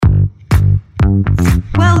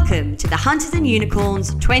Welcome to the Hunters and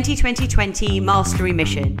Unicorns 2020 Mastery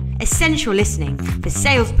Mission. Essential listening for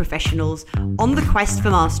sales professionals on the quest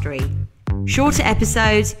for mastery. Shorter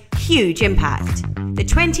episodes, huge impact. The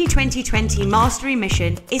 2020 Mastery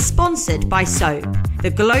Mission is sponsored by SOAP,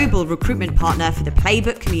 the global recruitment partner for the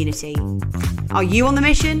Playbook community. Are you on the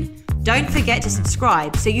mission? Don't forget to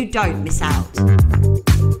subscribe so you don't miss out.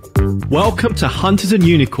 Welcome to Hunters and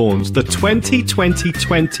Unicorns, the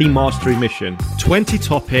 2020 Mastery Mission. 20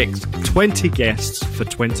 topics, 20 guests for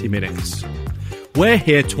 20 minutes. We're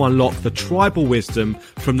here to unlock the tribal wisdom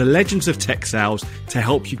from the legends of tech sales to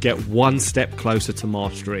help you get one step closer to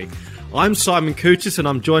mastery. I'm Simon Kutis and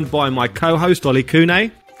I'm joined by my co-host Ollie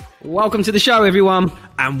Kune. Welcome to the show, everyone.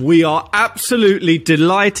 And we are absolutely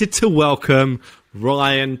delighted to welcome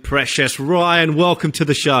Ryan Precious. Ryan, welcome to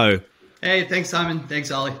the show. Hey, thanks, Simon.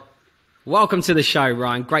 Thanks, Ollie. Welcome to the show,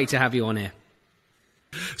 Ryan. Great to have you on here.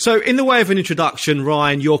 So, in the way of an introduction,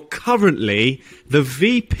 Ryan, you're currently the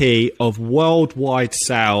VP of Worldwide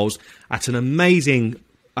Sales at an amazing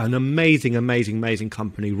company,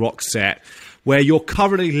 Rockset, where you're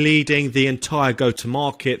currently leading the entire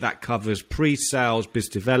go-to-market that covers pre-sales, biz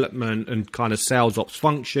development, and kind of sales ops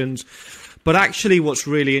functions. But actually what's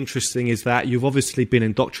really interesting is that you've obviously been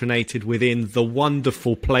indoctrinated within the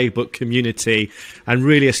wonderful Playbook community and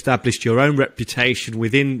really established your own reputation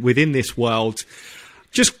within this world.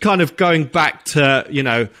 Just kind of going back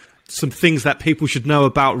to, some things that people should know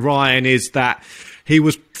about Ryan is that he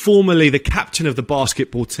was formerly the captain of the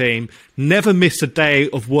basketball team, never missed a day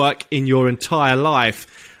of work in your entire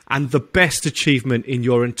life, and the best achievement in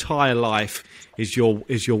your entire life is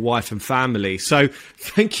your wife and family. So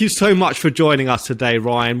thank you so much for joining us today,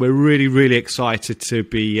 Ryan. We're really, really excited to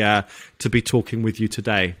be talking with you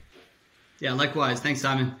today. Yeah, likewise. Thanks,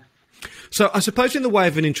 Simon. So I suppose in the way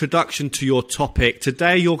of an introduction to your topic,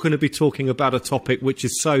 today you're going to be talking about a topic which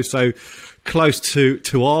is so close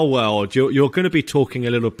to our world. You're going to be talking a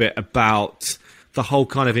little bit about the whole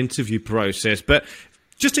kind of interview process. But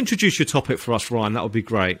just introduce your topic for us, Ryan. That would be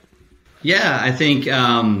great. Yeah, I think,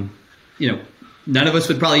 none of us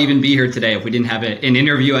would probably even be here today if we didn't have an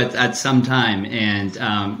interview at some time. And,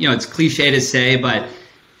 it's cliche to say, but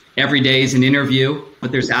every day is an interview.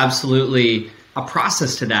 But there's absolutely a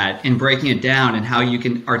process to that and breaking it down and how you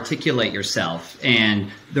can articulate yourself and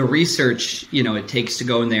the research, it takes to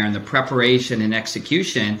go in there and the preparation and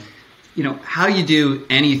execution. How you do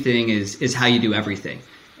anything is how you do everything.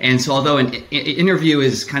 And so although an interview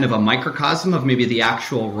is kind of a microcosm of maybe the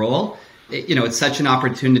actual role, it's such an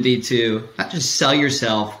opportunity to not just sell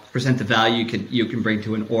yourself, present the value you can bring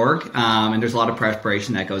to an org, and there's a lot of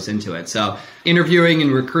preparation that goes into it. So interviewing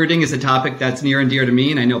and recruiting is a topic that's near and dear to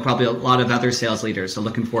me, and I know probably a lot of other sales leaders, so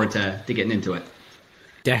looking forward to getting into it.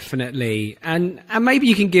 Definitely. And maybe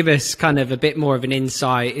you can give us kind of a bit more of an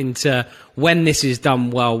insight into when this is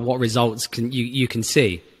done well, what results you can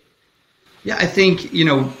see. Yeah, I think,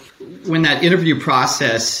 when that interview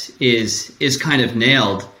process is kind of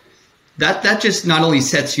nailed, that just not only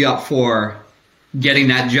sets you up for getting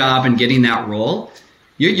that job and getting that role,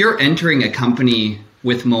 you're entering a company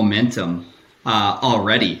with momentum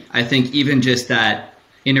already. I think even just that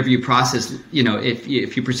interview process,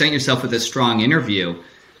 if you present yourself with a strong interview,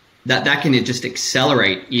 that can just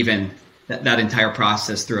accelerate even that entire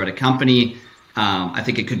process throughout a company. I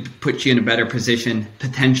think it could put you in a better position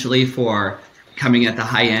potentially for coming at the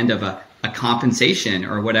high end of a compensation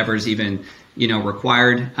or whatever's even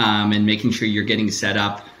required, and making sure you're getting set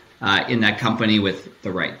up in that company with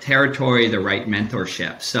the right territory, the right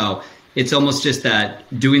mentorship. So it's almost just that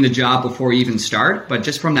doing the job before you even start, but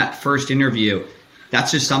just from that first interview,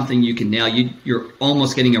 that's just something you can nail. You're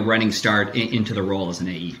almost getting a running start into the role as an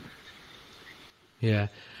AE. Yeah.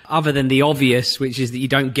 Other than the obvious, which is that you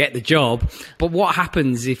don't get the job, but what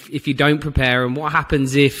happens if you don't prepare, and what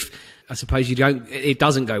happens if, I suppose, it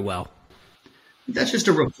doesn't go well? That's just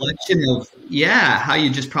a reflection of, how you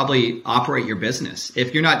just probably operate your business.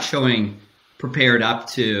 If you're not showing prepared up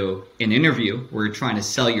to an interview where you're trying to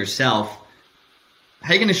sell yourself, how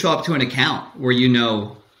are you going to show up to an account where you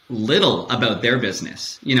know little about their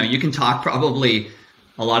business? You can talk probably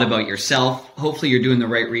a lot about yourself. Hopefully you're doing the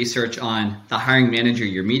right research on the hiring manager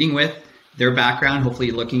you're meeting with, their background. Hopefully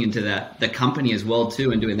you're looking into the company as well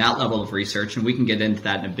too and doing that level of research, and we can get into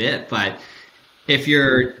that in a bit. But if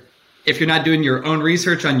you're not doing your own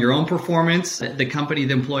research on your own performance, the company,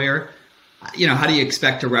 the employer, how do you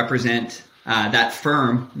expect to represent that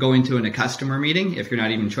firm going to a customer meeting if you're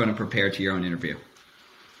not even trying to prepare to your own interview?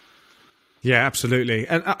 Yeah, absolutely.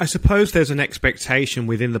 And I suppose there's an expectation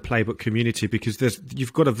within the Playbook community because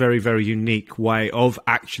you've got a very, very unique way of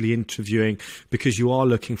actually interviewing because you are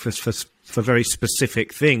looking for very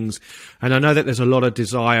specific things. And I know that there's a lot of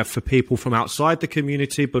desire for people from outside the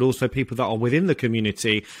community, but also people that are within the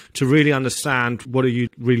community to really understand what are you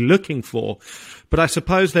really looking for. But I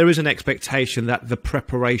suppose there is an expectation that the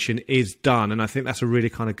preparation is done. And I think that's a really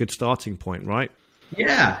kind of good starting point, right?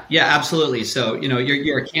 Yeah, absolutely. So,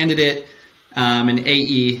 you're a candidate, an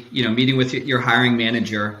AE, meeting with your hiring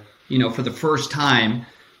manager, for the first time,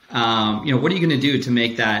 what are you going to do to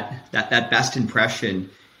make that best impression,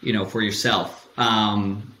 for yourself?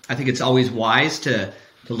 I think it's always wise to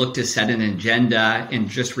look to set an agenda and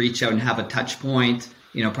just reach out and have a touch point,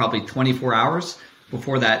 probably 24 hours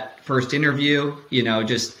before that first interview,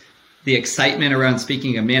 just the excitement around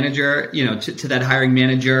speaking a manager, to that hiring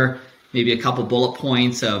manager, maybe a couple bullet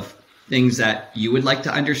points of things that you would like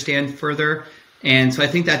to understand further. And so I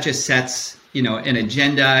think that just sets, an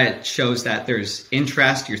agenda. It shows that there's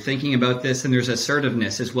interest, you're thinking about this, and there's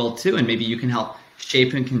assertiveness as well too. And maybe you can help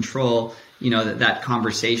shape and control, that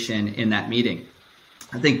conversation in that meeting.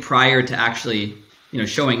 I think prior to actually,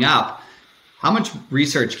 showing up, how much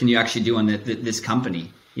research can you actually do on this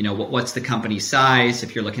company? What's the company size?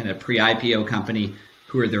 If you're looking at a pre-IPO company,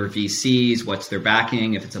 who are their VCs? What's their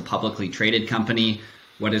backing? If it's a publicly traded company,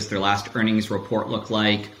 what does their last earnings report look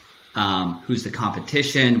like? Who's the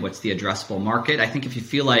competition? What's the addressable market? I think if you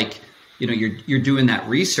feel like, you're doing that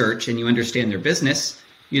research and you understand their business,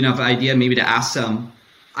 you have an idea maybe to ask some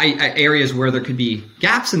areas where there could be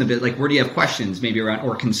gaps in the bit, like where do you have questions maybe around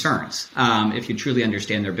or concerns if you truly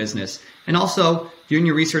understand their business. And also doing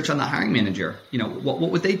your research on the hiring manager, what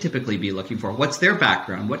would they typically be looking for? What's their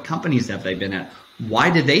background? What companies have they been at?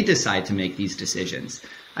 Why did they decide to make these decisions?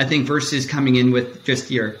 I think versus coming in with just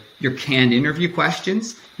your canned interview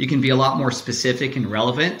questions, you can be a lot more specific and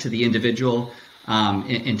relevant to the individual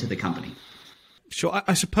and to the company. Sure.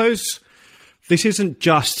 I suppose this isn't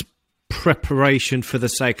just preparation for the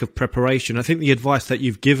sake of preparation. I think the advice that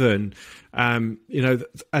you've given,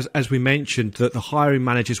 as we mentioned, that the hiring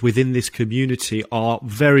managers within this community are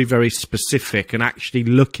very, very specific and actually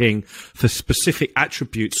looking for specific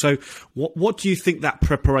attributes. So what do you think that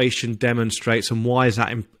preparation demonstrates and why is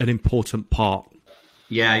that an important part?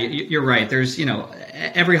 Yeah, you're right. There's,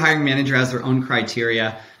 every hiring manager has their own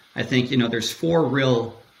criteria. I think, there's 4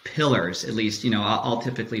 real pillars, at least, I'll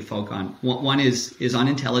typically focus on. One is on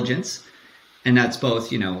intelligence, and that's both,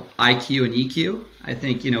 IQ and EQ. I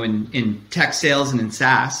think, in tech sales and in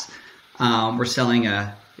SaaS, we're selling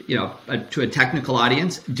to a technical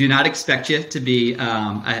audience. Do not expect you to be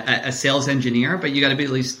a sales engineer, but you got to be at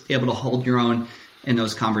least able to hold your own in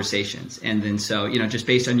those conversations. And then so, just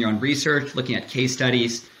based on your own research, looking at case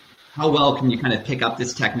studies, how well can you kind of pick up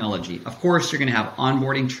this technology? Of course, you're going to have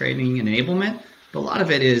onboarding, training, and enablement. But a lot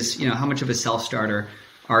of it is, how much of a self-starter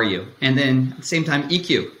are you? And then at the same time,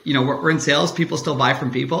 EQ, we're in sales, people still buy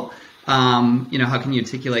from people. How can you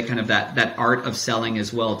articulate kind of that art of selling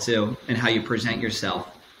as well too, and how you present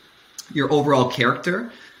yourself? Your overall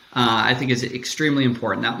character, I think is extremely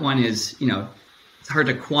important. That one is, it's hard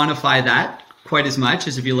to quantify that quite as much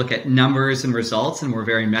as if you look at numbers and results, and we're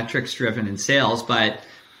very metrics driven in sales, but,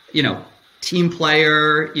 team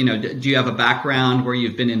player, do you have a background where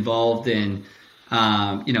you've been involved in,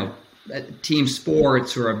 team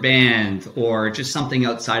sports or a band or just something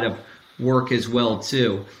outside of work as well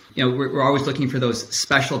too. We're always looking for those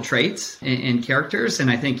special traits and characters.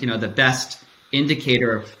 And I think, the best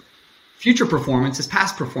indicator of future performance is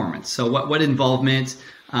past performance. So what involvement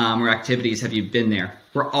or activities have you been there?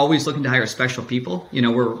 We're always looking to hire special people.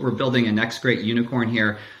 We're building a next great unicorn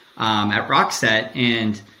here at Rockset.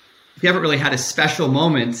 And if you haven't really had a special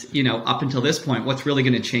moment, up until this point, what's really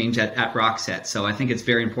going to change at Rockset? So I think it's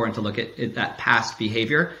very important to look at that past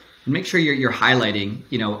behavior and make sure you're highlighting,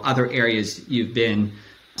 other areas you've been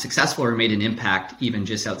successful or made an impact, even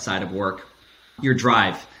just outside of work. Your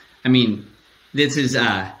drive. I mean, this is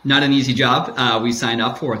not an easy job we signed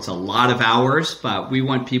up for. It's a lot of hours, but we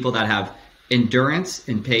want people that have endurance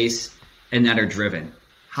and pace and that are driven.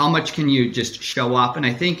 How much can you just show up? And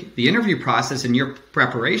I think the interview process and your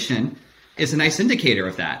preparation is a nice indicator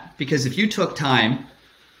of that. Because if you took time,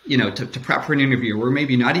 to prep for an interview where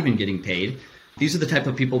maybe not even getting paid, these are the type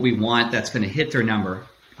of people we want that's going to hit their number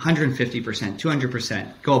 150%,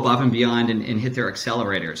 200%, go above and beyond and hit their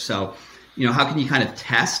accelerators. So, how can you kind of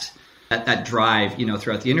test that drive,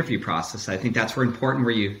 throughout the interview process? I think that's where important,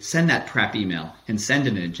 where you send that prep email and send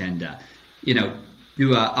an agenda,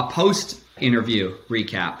 do a post interview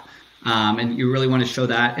recap. And you really want to show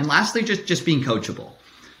that. And lastly, just being coachable.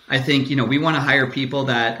 I think, we want to hire people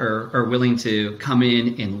that are willing to come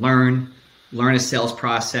in and learn a sales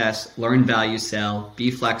process, learn value sell,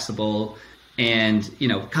 be flexible, and,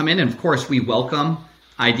 come in. And of course, we welcome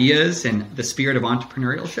ideas and the spirit of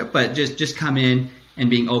entrepreneurship, but just come in and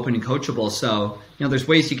being open and coachable. So, there's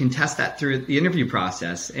ways you can test that through the interview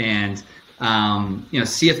process and,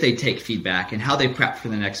 see if they take feedback and how they prep for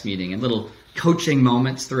the next meeting and little coaching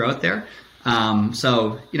moments throughout there.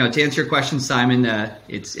 So, to answer your question, Simon,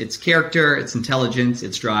 it's character, it's intelligence,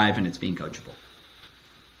 it's drive, and it's being coachable.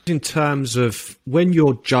 In terms of when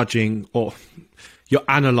you're judging or you're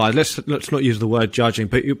analysing, let's not use the word judging,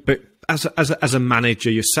 but as a manager,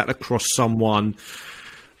 you're sat across someone.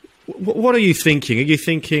 What are you thinking? Are you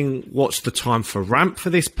thinking, what's the time for ramp for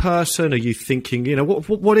this person? Are you thinking,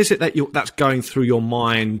 what is it that's going through your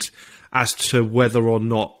mind as to whether or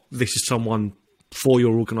not this is someone for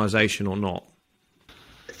your organization or not?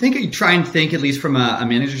 I think you try and think, at least from a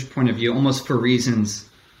manager's point of view, almost for reasons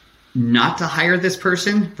not to hire this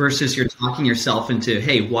person versus you're talking yourself into,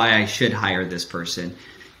 hey, why I should hire this person.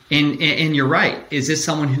 And you're right. Is this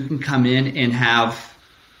someone who can come in and have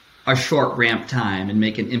a short ramp time and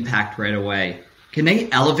make an impact right away? Can they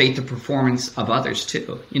elevate the performance of others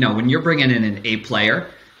too? When you're bringing in an A player,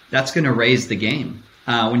 that's going to raise the game.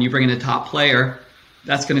 When you bring in a top player,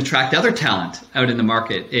 that's going to attract other talent out in the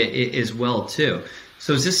market as well too.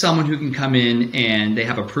 So is this someone who can come in and they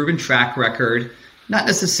have a proven track record, not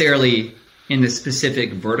necessarily in the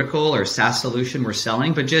specific vertical or SaaS solution we're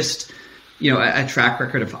selling, but just, a track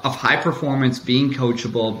record of high performance, being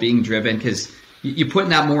coachable, being driven, because you put in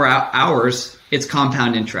that more hours, it's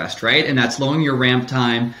compound interest, right? And that's lowering your ramp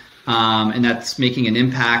time, and that's making an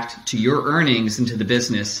impact to your earnings and to the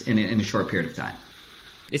business in a short period of time.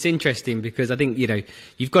 It's interesting because I think,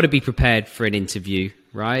 you've got to be prepared for an interview,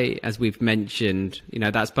 right? As we've mentioned,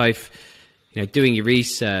 that's both, doing your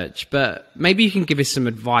research, but maybe you can give us some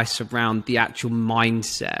advice around the actual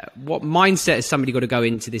mindset. What mindset has somebody got to go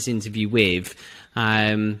into this interview with?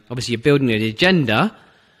 Obviously, you're building an agenda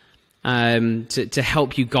to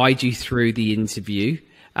help you guide you through the interview.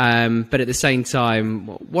 But at the same time,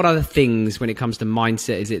 what other things when it comes to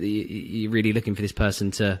mindset is it that you're really looking for this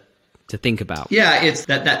person to think about? Yeah, it's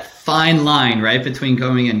that fine line, right, between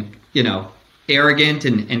going and, arrogant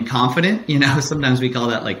and confident. Sometimes we call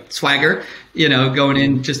that like swagger, going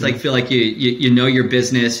in just like feel like you know your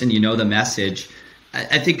business and you know the message.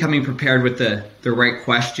 I think coming prepared with the right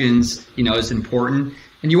questions, is important.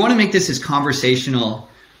 And you want to make this as conversational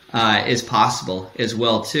as possible as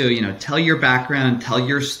well too. Tell your background, tell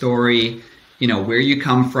your story, where you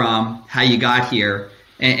come from, how you got here,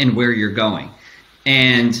 and where you're going.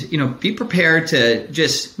 And, be prepared to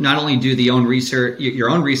just not only do your own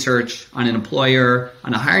research on an employer,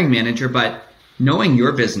 on a hiring manager, but knowing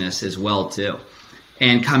your business as well too.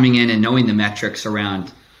 And coming in and knowing the metrics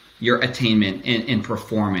around your attainment and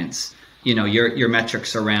performance, your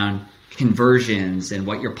metrics around conversions and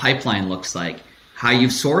what your pipeline looks like, how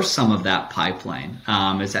you've sourced some of that pipeline.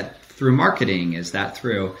 Is that through marketing? Is that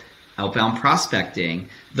through outbound prospecting?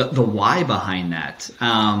 The why behind that.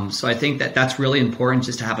 So I think that's really important,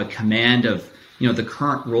 just to have a command of, the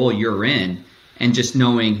current role you're in and just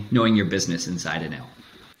knowing your business inside and out.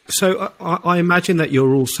 So I imagine that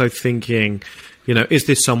you're also thinking, is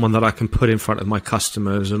this someone that I can put in front of my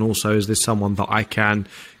customers? And also, is this someone that I can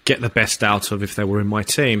get the best out of if they were in my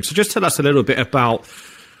team? So just tell us a little bit about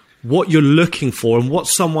what you're looking for and what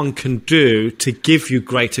someone can do to give you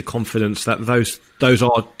greater confidence that those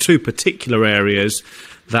are two particular areas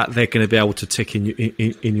that they're going to be able to tick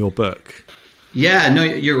in your book. Yeah, no,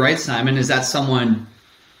 you're right, Simon. Is that someone,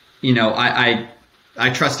 I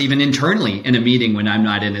trust even internally in a meeting when I'm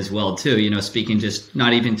not in as well too, speaking just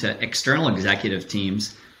not even to external executive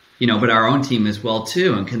teams, but our own team as well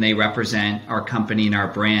too. And can they represent our company and our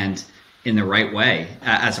brand in the right way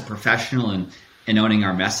as a professional and owning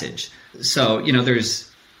our message? So, there's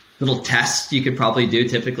little tests you could probably do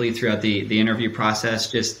typically throughout the interview process,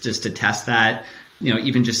 just to test that,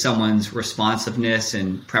 even just someone's responsiveness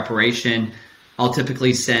and preparation. I'll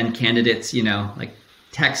typically send candidates, like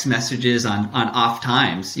text messages on off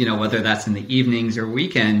times, whether that's in the evenings or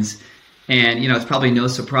weekends. And, it's probably no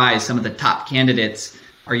surprise some of the top candidates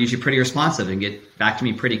are usually pretty responsive and get back to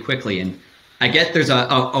me pretty quickly. And I get there's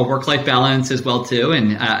a work-life balance as well too,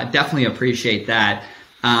 and definitely appreciate that.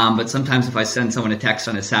 But sometimes if I send someone a text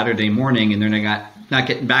on a Saturday morning and they're not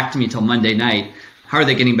getting back to me till Monday night, how are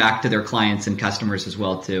they getting back to their clients and customers as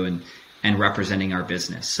well too, and representing our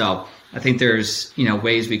business? So I think there's,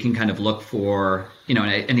 ways we can kind of look for,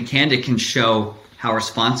 and a candidate can show how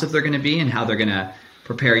responsive they're going to be and how they're going to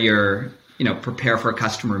prepare for a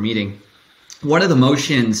customer meeting. one of the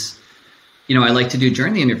motions, I like to do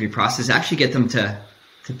during the interview process is actually get them to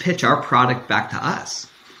pitch our product back to us.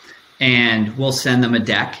 And we'll send them a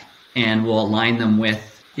deck and we'll align them with,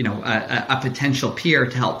 a potential peer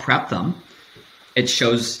to help prep them. It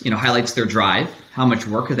shows, highlights their drive. How much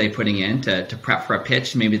work are they putting in to prep for a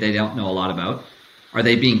pitch maybe they don't know a lot about? Are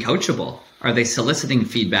they being coachable? Are they soliciting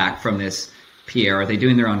feedback from this peer? Are they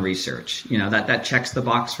doing their own research? That checks the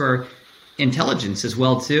box for intelligence as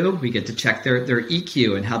well too. We get to check their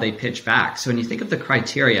EQ and how they pitch back. So when you think of the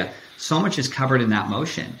criteria, so much is covered in that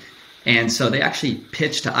motion. And so they actually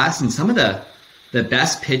pitch to us, and some of the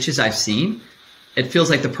best pitches I've seen, it feels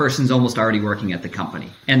like the person's almost already working at the company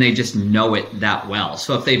and they just know it that well.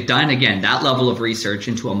 So if they've done, again, that level of research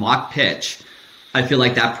into a mock pitch, I feel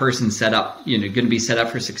like that person's set up, going to be set up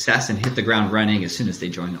for success and hit the ground running as soon as they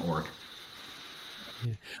join the org.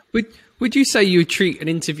 Yeah. Would you say you would treat an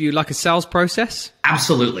interview like a sales process?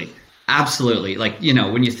 Absolutely. Absolutely. Like,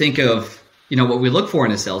 when you think of, what we look for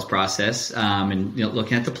in a sales process, and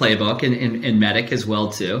looking at the playbook and Medic as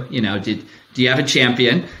well too, do you have a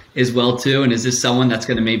champion as well too? And is this someone that's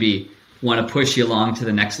going to maybe want to push you along to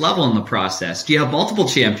the next level in the process? Do you have multiple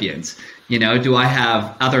champions? Do I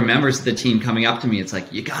have other members of the team coming up to me? It's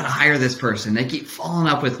like, you got to hire this person. They keep following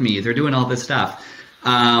up with me. They're doing all this stuff.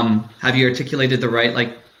 Have you articulated the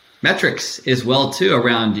right, metrics as well too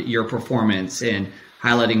around your performance and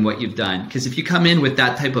highlighting what you've done? Because if you come in with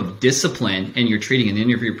that type of discipline and you're treating an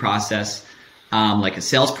interview process like a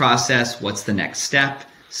sales process, what's the next step?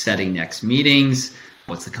 Setting next meetings,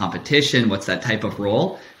 what's the competition, what's that type of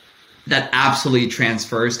role? That absolutely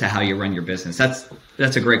transfers to how you run your business.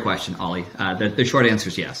 That's a great question, Ollie. The short answer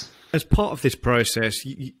is yes. As part of this process,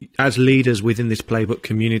 as leaders within this playbook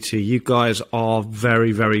community, you guys are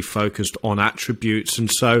very, very focused on attributes. And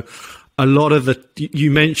so a lot of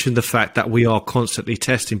you mentioned the fact that we are constantly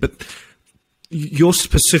testing, but you're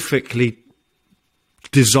specifically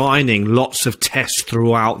designing lots of tests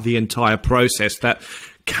throughout the entire process that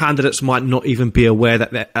candidates might not even be aware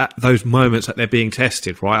that they're at those moments that they're being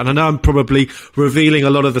tested, right? And I know I'm probably revealing a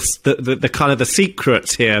lot of the kind of the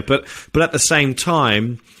secrets here, but at the same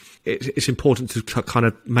time, it's important to kind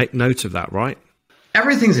of make note of that, right?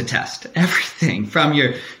 Everything's a test. Everything from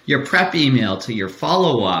your prep email to your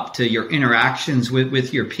follow-up to your interactions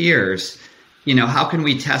with your peers. How can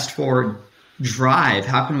we test for drive?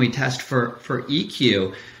 How can we test for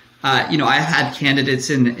EQ? I've had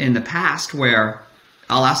candidates in the past where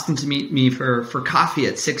I'll ask them to meet me for coffee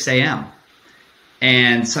at 6 a.m.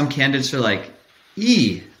 And some candidates are like,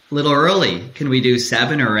 a little early. Can we do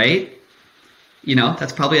 7 or 8?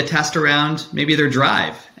 That's probably a test around maybe their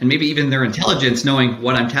drive and maybe even their intelligence, knowing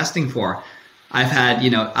what I'm testing for. I've had,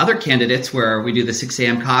 other candidates where we do the 6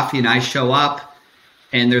 a.m. coffee and I show up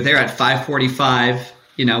and they're there at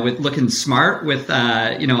 5:45, with looking smart with,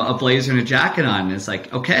 a blazer and a jacket on. And it's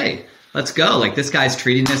like, okay, let's go. Like, this guy's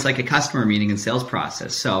treating this like a customer meeting and sales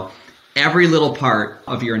process. So every little part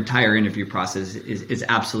of your entire interview process is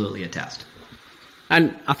absolutely a test.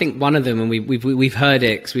 And I think one of them, and we've heard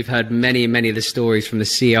it, 'cause we've heard many of the stories from the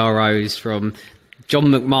CROs, from John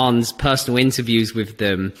McMahon's personal interviews with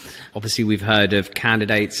them. Obviously, we've heard of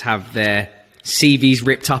candidates have their CVs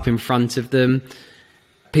ripped up in front of them,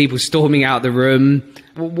 people storming out the room.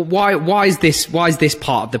 Why is this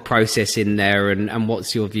part of the process in there, and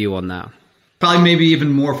what's your view on that? Probably maybe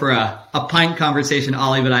even more for a pint conversation,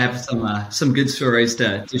 Ollie, but I have some good stories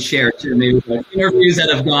to share too. Maybe interviews that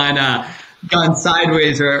have gone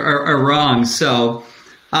sideways or wrong. So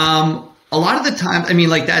a lot of the time,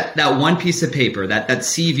 that one piece of paper, that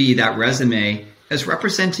CV, that resume is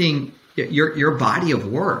representing your body of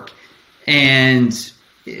work. And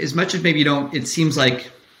as much as maybe it seems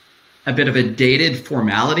like a bit of a dated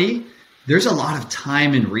formality, there's a lot of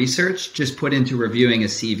time and research just put into reviewing a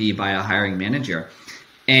CV by a hiring manager.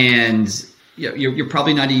 And you're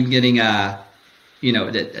probably not even getting a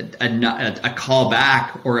call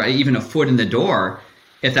back or even a foot in the door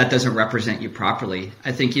if that doesn't represent you properly.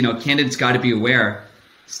 I think, candidates got to be aware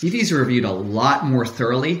CVs are reviewed a lot more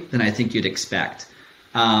thoroughly than I think you'd expect.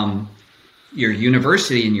 Your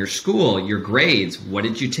university and your school, your grades, what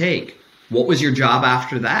did you take? What was your job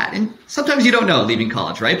after that? And sometimes you don't know leaving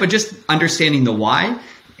college, right? But just understanding the why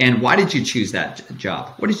and why did you choose that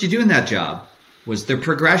job? What did you do in that job? Was there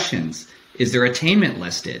progressions? Is there attainment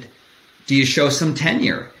listed? Do you show some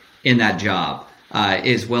tenure in that job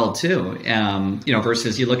as well too?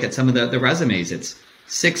 Versus you look at some of the resumes, it's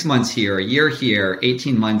 6 months here, a year here,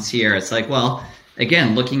 18 months here. It's like, well,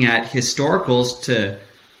 again, looking at historicals to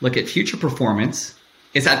look at future performance,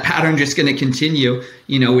 is that pattern just going to continue?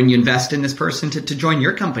 When you invest in this person to join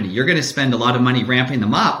your company, you're going to spend a lot of money ramping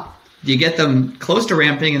them up. you get them close to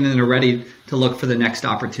ramping, and then they're ready to look for the next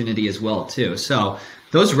opportunity as well too. So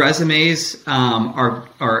those resumes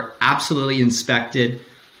are absolutely inspected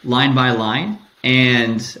line by line,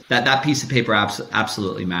 and that piece of paper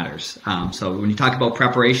absolutely matters. So when you talk about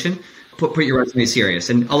preparation, put your resume serious.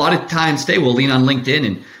 And a lot of times today we'll lean on LinkedIn,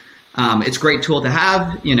 and it's a great tool to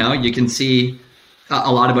have. You can see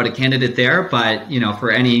a lot about a candidate there, but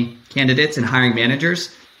for any candidates and hiring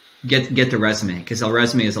managers, get the resume, because a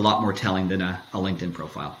resume is a lot more telling than a LinkedIn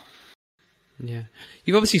profile. Yeah.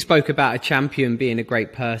 You've obviously spoke about a champion being a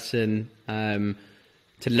great person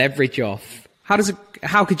to leverage off.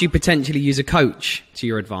 How could you potentially use a coach to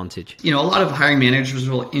your advantage? A lot of hiring managers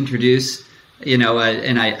will introduce,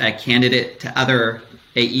 a candidate to other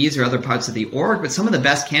AEs or other parts of the org, but some of the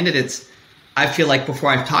best candidates, I feel like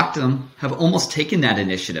before I've talked to them, have almost taken that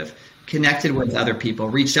initiative, connected with other people,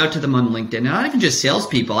 reached out to them on LinkedIn, and not even just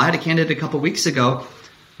salespeople. I had a candidate a couple of weeks ago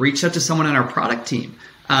reach out to someone on our product team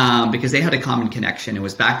because they had a common connection and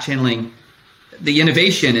was back channeling the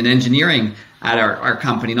innovation and engineering at our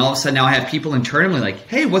company. And all of a sudden now I have people internally like,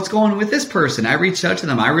 hey, what's going on with this person? I reached out to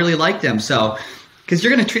them. I really like them. So, because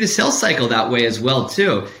you're going to treat a sales cycle that way as well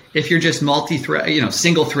too. If you're just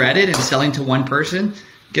single threaded and selling to one person,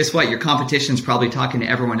 guess what? Your competition is probably talking to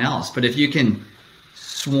everyone else. But if you can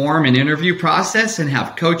swarm an interview process and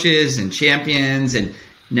have coaches and champions and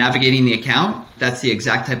navigating the account, that's the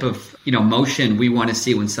exact type of motion we want to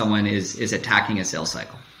see when someone is attacking a sales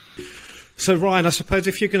cycle. So Ryan, I suppose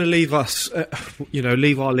if you're going to leave us,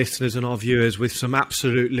 leave our listeners and our viewers with some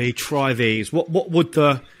absolutely try these, what would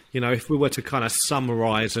if we were to kind of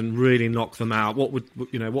summarize and really knock them out, what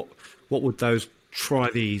would those try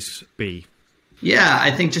these be? Yeah, I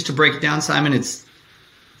think just to break it down, Simon, it's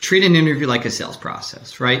treat an interview like a sales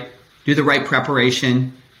process, right? Do the right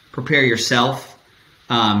preparation, prepare yourself,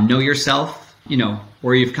 know yourself,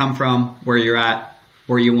 where you've come from, where you're at,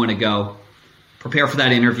 where you want to go. Prepare for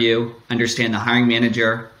that interview, understand the hiring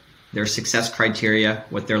manager, their success criteria,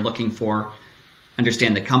 what they're looking for,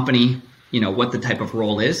 understand the company, what the type of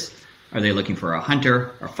role is. Are they looking for a hunter,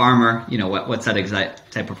 a farmer? What's that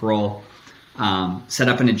exact type of role? Set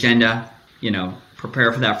up an agenda,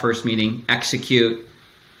 prepare for that first meeting, execute,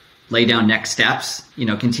 lay down next steps,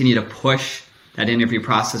 continue to push that interview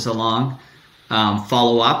process along,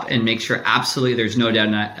 follow up and make sure absolutely there's no doubt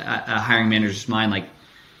in a hiring manager's mind, like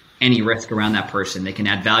any risk around that person. They can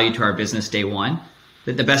add value to our business day one.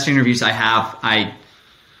 The best interviews I have, I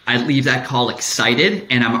leave that call excited,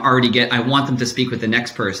 and I want them to speak with the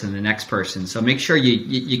next person. So make sure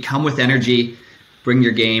you come with energy, bring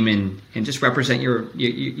your game, and just represent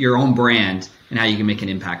your own brand and how you can make an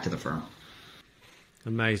impact to the firm.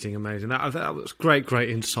 Amazing. That was great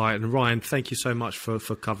insight. And Ryan, thank you so much for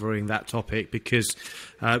covering that topic, because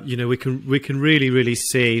we can really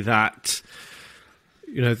see that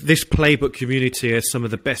this playbook community is some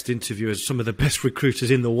of the best interviewers, some of the best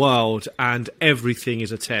recruiters in the world, and everything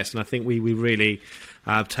is a test. And I think we really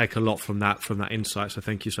take a lot from that insight. So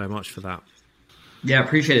thank you so much for that. Yeah,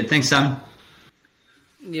 appreciate it. Thanks, Simon.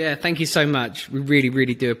 Yeah, thank you so much. We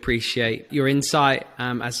really do appreciate your insight,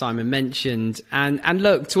 as Simon mentioned. And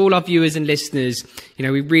look, to all our viewers and listeners,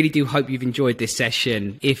 we really do hope you've enjoyed this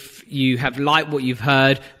session. If you have liked what you've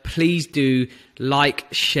heard, please do like,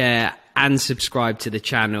 share, and subscribe to the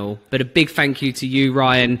channel. But a big thank you to you,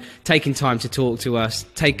 Ryan, taking time to talk to us,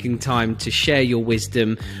 taking time to share your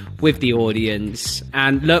wisdom with the audience.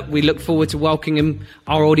 And look, we look forward to welcoming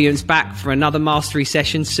our audience back for another Mastery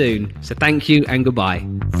session soon. So thank you and goodbye.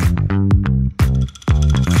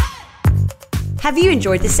 Have you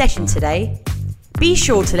enjoyed the session today? Be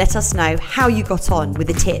sure to let us know how you got on with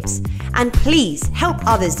the tips, and please help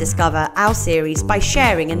others discover our series by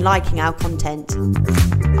sharing and liking our content.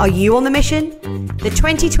 Are you on the mission? The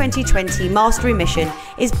 2020 Mastery Mission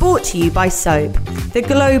is brought to you by SOAP, the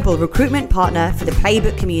global recruitment partner for the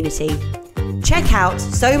Playbook community. Check out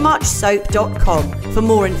somuchsoap.com for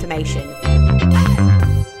more information.